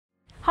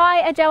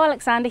Hi, Adele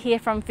here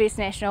from First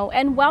National,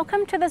 and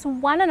welcome to this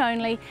one and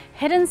only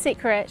hidden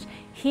secret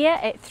here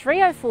at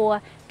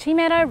 304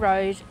 Timato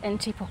Road in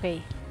Te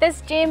Puke. This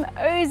gem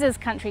oozes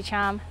country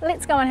charm.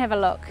 Let's go and have a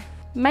look.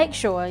 Make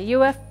sure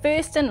you are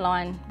first in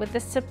line with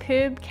this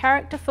superb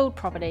character-filled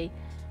property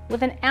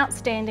with an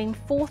outstanding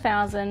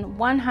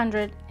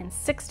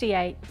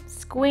 4,168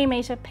 square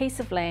metre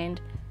piece of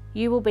land.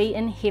 You will be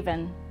in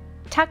heaven.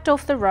 Tucked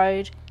off the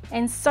road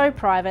and so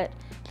private,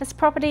 this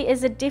property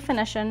is a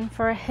definition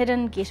for a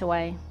hidden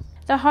getaway.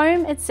 The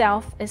home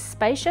itself is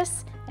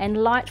spacious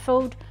and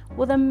light-filled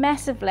with a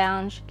massive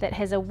lounge that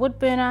has a wood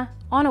burner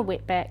on a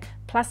wetback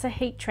plus a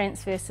heat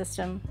transfer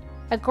system.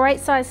 A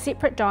great sized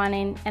separate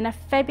dining and a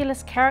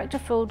fabulous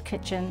character-filled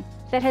kitchen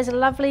that has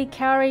lovely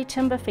kauri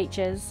timber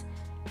features,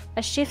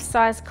 a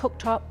chef-sized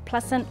cooktop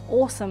plus an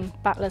awesome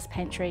butler's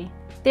pantry.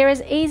 There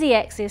is easy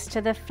access to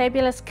the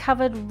fabulous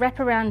covered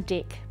wraparound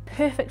deck,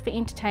 perfect for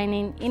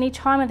entertaining any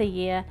time of the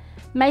year,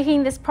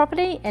 making this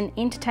property an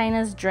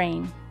entertainer's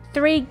dream.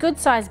 3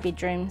 good-sized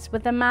bedrooms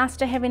with the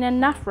master having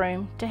enough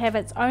room to have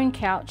its own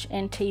couch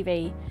and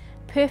TV.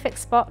 Perfect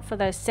spot for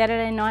those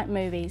Saturday night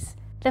movies.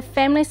 The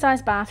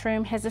family-sized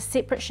bathroom has a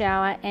separate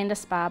shower and a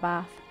spa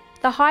bath.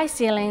 The high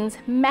ceilings,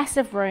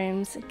 massive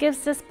rooms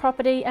gives this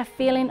property a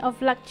feeling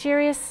of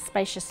luxurious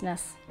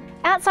spaciousness.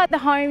 Outside the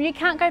home, you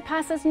can't go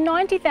past this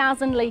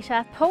 90,000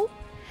 litre pool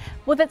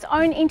with its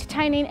own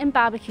entertaining and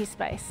barbecue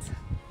space.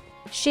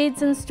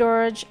 Sheds and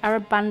storage are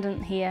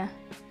abundant here.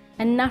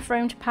 Enough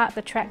room to park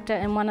the tractor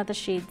in one of the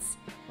sheds.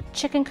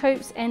 Chicken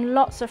coops and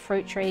lots of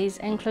fruit trees,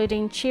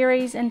 including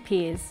cherries and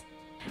pears.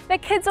 The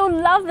kids all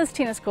love this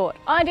tennis court.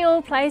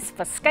 Ideal place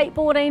for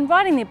skateboarding,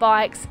 riding their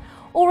bikes,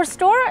 or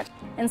restore it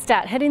and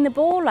start hitting the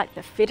ball like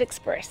the Fed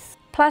Express.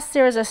 Plus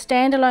there is a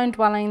standalone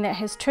dwelling that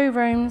has 2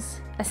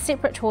 rooms, a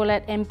separate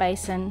toilet and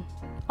basin.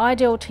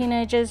 Ideal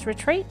teenagers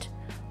retreat,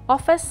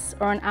 office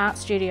or an art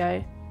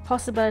studio.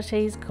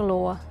 Possibilities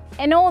galore.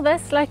 And all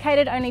this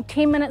located only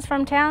 10 minutes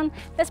from town.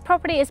 This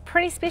property is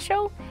pretty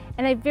special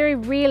and they very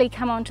rarely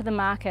come onto the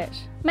market.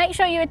 Make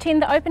sure you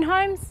attend the open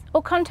homes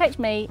or contact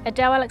me,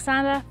 Adele,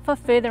 for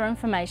further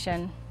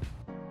information.